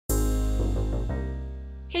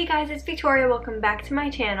Hey guys, it's Victoria. Welcome back to my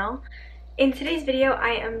channel. In today's video,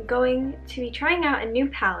 I am going to be trying out a new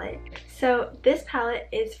palette. So this palette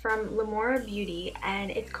is from Lamora Beauty and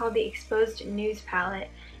it's called the Exposed News palette,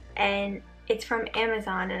 and it's from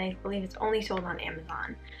Amazon, and I believe it's only sold on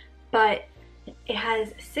Amazon. But it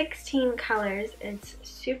has 16 colors. It's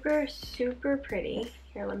super pretty.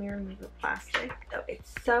 Here, let me remove the plastic. So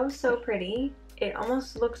it's so pretty. It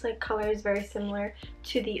almost looks like colors very similar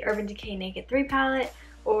to the Urban Decay Naked 3 palette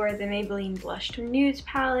or the Maybelline Blush Nudes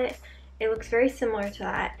palette. It looks very similar to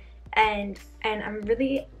that, and I'm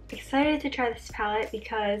really excited to try this palette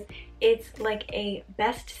because it's like a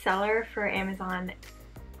bestseller for Amazon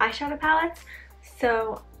eyeshadow palettes.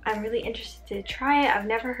 So I'm really interested to try it. I've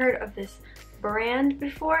never heard of this brand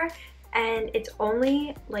before, and it's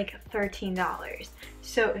only like $13.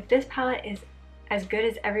 So if this palette is as good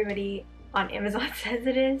as everybody on Amazon says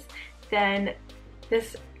it is, then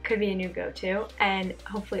this could be a new go-to, and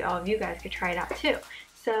hopefully all of you guys could try it out too.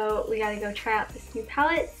 So we gotta go try out this new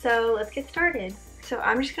palette, so let's get started. So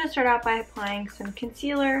I'm just gonna start out by applying some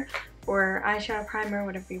concealer or eyeshadow primer,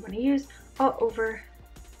 whatever you want to use, all over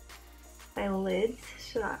my lids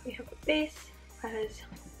so that we have a base as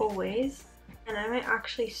always. And I might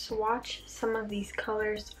actually swatch some of these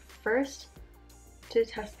colors first to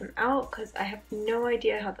test them out because I have no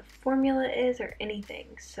idea how the formula is or anything,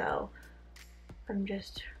 so I'm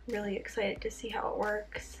just really excited to see how it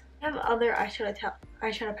works. I have other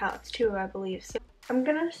eyeshadow palettes too, I believe. So I'm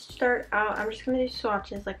gonna start out, I'm just gonna do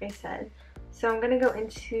swatches like I said. So I'm gonna go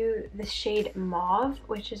into the shade Mauve,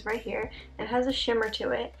 which is right here. It has a shimmer to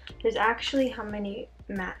it. There's actually how many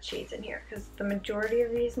matte shades in here, because the majority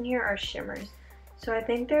of these in here are shimmers. So I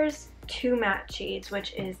think there's 2 matte shades,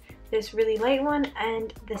 which is this really light one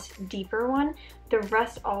and this deeper one. The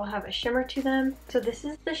rest all have a shimmer to them. So this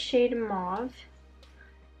is the shade Mauve.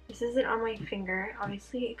 This is it on my finger.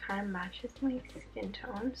 Obviously it kind of matches my skin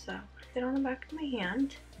tone, so put it on the back of my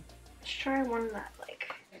hand. Let's try one that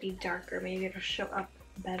like be darker, maybe it'll show up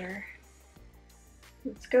better.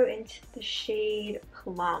 Let's go into the shade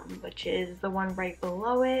Plum, which is the one right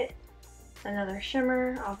below it. Another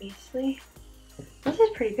shimmer, obviously. This is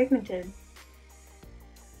pretty pigmented.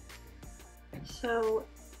 So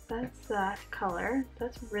that's that color.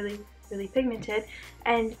 That's really pigmented,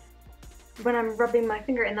 and when I'm rubbing my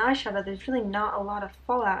finger in the eyeshadow, there's really not a lot of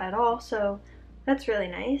fallout at all, so that's really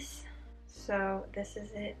nice. So this is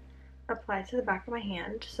it applied to the back of my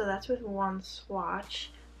hand. So that's with one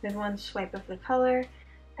swatch, with one swipe of the color,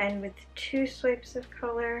 and with 2 swipes of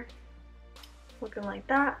color. Looking like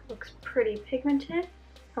that. Looks pretty pigmented.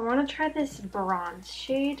 I want to try this bronze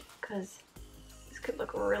shade because this could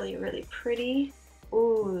look really pretty.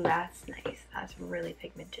 Ooh, that's nice. That's really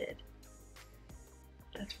pigmented.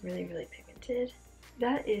 That's really pigmented.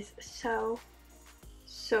 That is so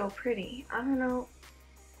pretty. I don't know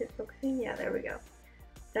if it's focusing. Yeah, there we go.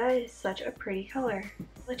 That is such a pretty color.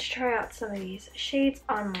 Let's try out some of these shades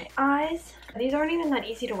on my eyes. These aren't even that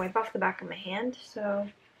easy to wipe off the back of my hand, so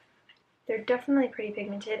they're definitely pretty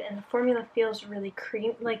pigmented, and the formula feels really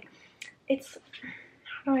cream. Like, it's,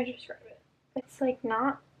 how do I describe it? It's like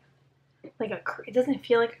not like it doesn't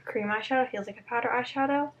feel like a cream eyeshadow. It feels like a powder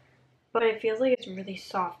eyeshadow, but it feels like it's really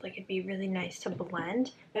soft. Like it'd be really nice to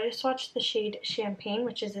blend. I just swatched the shade Champagne,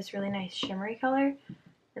 which is this really nice shimmery color,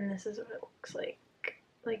 and this is what it looks like.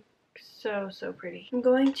 Like so pretty. I'm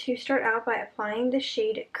going to start out by applying the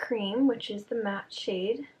shade Cream, which is the matte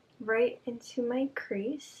shade, right into my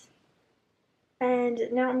crease. And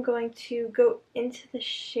now I'm going to go into the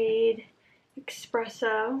shade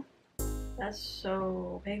Espresso. That's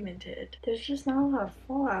so pigmented. There's just not a lot of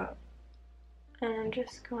fallout. And I'm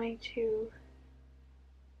just going to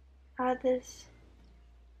add this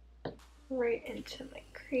right into my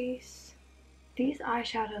crease. These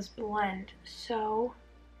eyeshadows blend so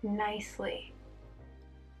nicely.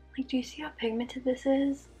 Like, do you see how pigmented this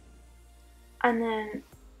is? And then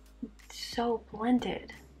it's so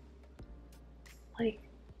blended. Like,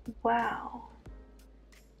 wow.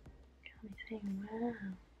 Got me saying wow.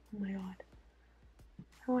 Oh my god.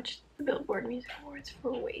 I watched the Billboard Music Awards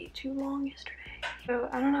for way too long yesterday. So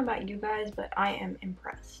I don't know about you guys, but I am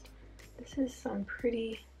impressed. This is some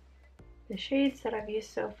pretty, the shades that I've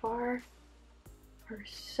used so far are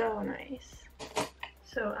so nice.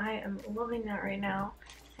 So I am loving that right now.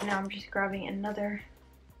 And now I'm just grabbing another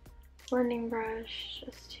blending brush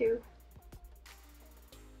just to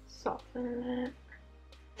soften it.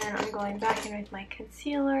 And I'm going back in with my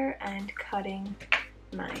concealer and cutting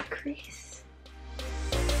my crease.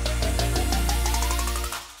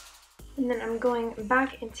 And then I'm going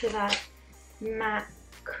back into that matte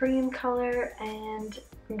cream color, and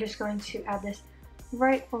I'm just going to add this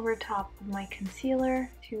right over top of my concealer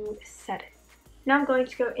to set it. Now I'm going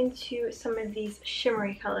to go into some of these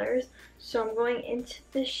shimmery colors. So I'm going into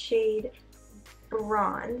the shade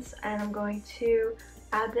Bronze, and I'm going to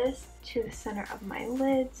add this to the center of my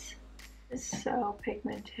lids. It's so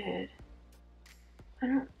pigmented.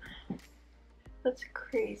 That's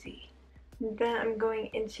crazy. Then I'm going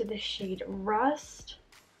into the shade Rust,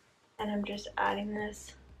 and I'm just adding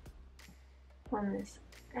this on this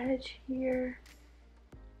edge here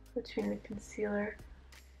between the concealer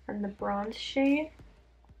and the bronze shade.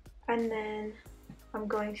 And then I'm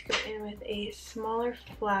going to go in with a smaller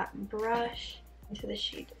flat brush into the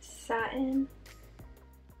shade Satin.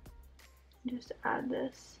 Just add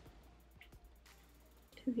this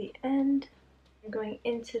to the end. I'm going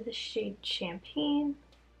into the shade Champagne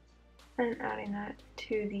and adding that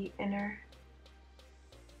to the inner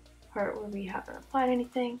part where we haven't applied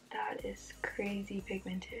anything. That is crazy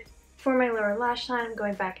pigmented. For my lower lash line, I'm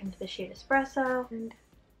going back into the shade Espresso and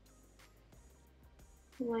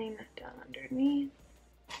laying that down underneath.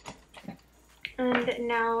 And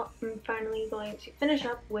now I'm finally going to finish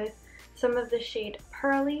up with some of the shade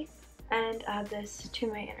Pearly and add this to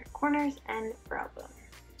my inner corners and brow bone.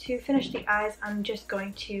 To finish the eyes, I'm just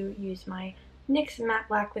going to use my NYX Matte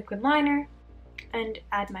Black Liquid Liner and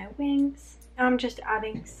add my wings. Now I'm just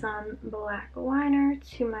adding some black liner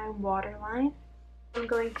to my waterline. I'm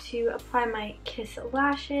going to apply my Kiss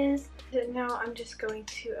lashes. And now I'm just going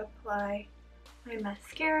to apply my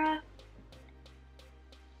mascara.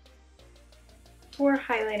 For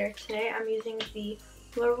highlighter today, I'm using the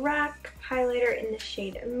Lamora highlighter in the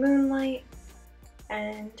shade Moonlight,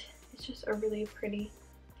 and it's just a really pretty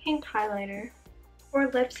pink highlighter. For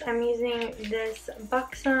lips, I'm using this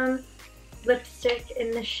Buxom lipstick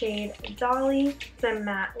in the shade Dolly. It's a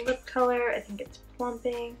matte lip color. I think it's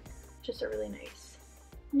plumping. Just a really nice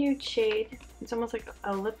nude shade. It's almost like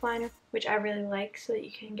a lip liner, which I really like, so that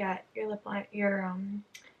you can get your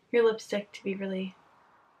your lipstick to be really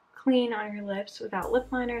clean on your lips without lip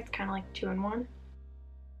liner. It's kind of like 2-in-1.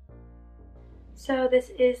 So this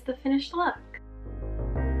is the finished look.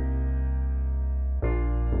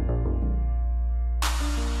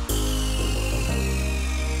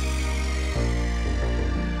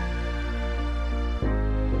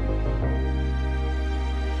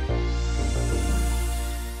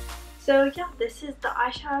 So yeah, this is the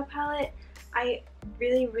eyeshadow palette. I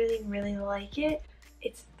really like it.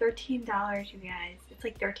 It's $13, you guys. It's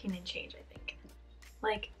like 13 and change, I think.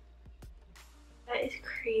 Like, that is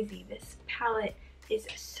crazy. This palette is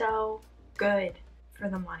so good for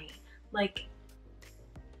the money. Like,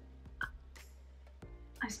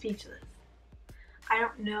 I'm speechless. I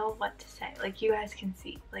don't know what to say. Like, you guys can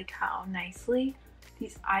see like how nicely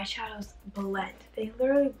these eyeshadows blend. They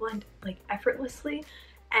literally blend like effortlessly,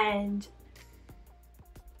 and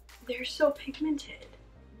they're so pigmented.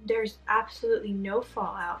 There's absolutely no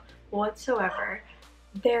fallout whatsoever.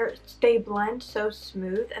 They blend so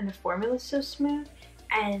smooth, and the formula is so smooth,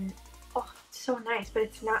 and oh, it's so nice, but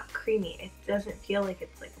it's not creamy. It doesn't feel like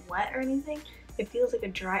it's like wet or anything. It feels like a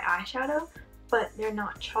dry eyeshadow, but they're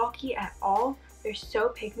not chalky at all. They're so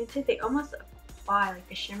pigmented. They almost apply, like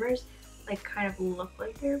the shimmers like kind of look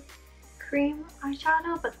like they're cream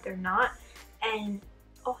eyeshadow, but they're not. And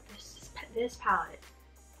oh, this palette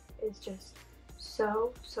is just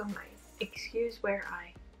so nice. Excuse where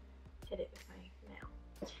I hit it with my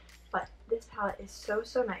nail, but this palette is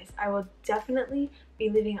so nice. I will definitely be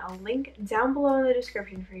leaving a link down below in the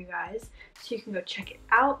description for you guys, so you can go check it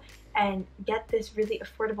out and get this really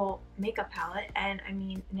affordable makeup palette. And I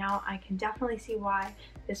mean, now I can definitely see why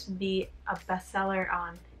this would be a bestseller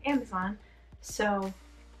on Amazon. So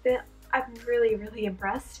I'm really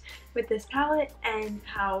impressed with this palette, and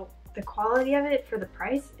how the quality of it for the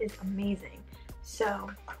price is amazing. So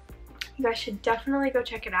you guys should definitely go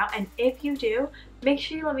check it out, and if you do, make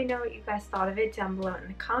sure you let me know what you guys thought of it down below in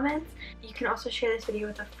the comments. You can also share this video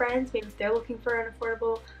with their friends, maybe if they're looking for an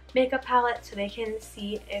affordable makeup palette, so they can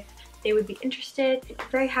see if they would be interested. I'm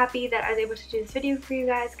very happy that I was able to do this video for you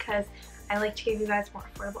guys, because I like to give you guys more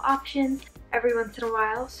affordable options every once in a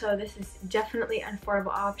while. So this is definitely an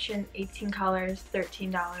affordable option. 18 colors,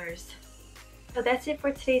 $13. So that's it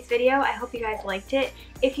for today's video. I hope you guys liked it.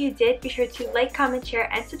 If you did, be sure to like, comment, share,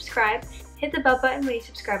 and subscribe. Hit the bell button when you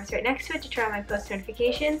subscribe. It's right next to it to turn on my post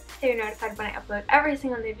notifications so you're notified when I upload every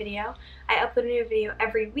single new video. I upload a new video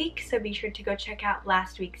every week, so be sure to go check out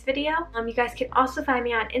last week's video. You guys can also find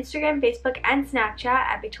me on Instagram, Facebook, and Snapchat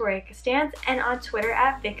at Victoria Costanz, and on Twitter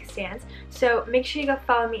at Vic Costanz. So make sure you go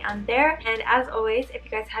follow me on there. And as always, if you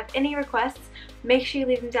guys have any requests, make sure you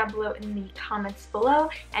leave them down below in the comments below,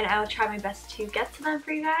 and I will try my best to get to them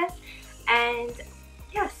for you guys. And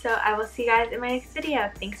yeah, so I will see you guys in my next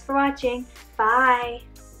video. Thanks for watching. Bye!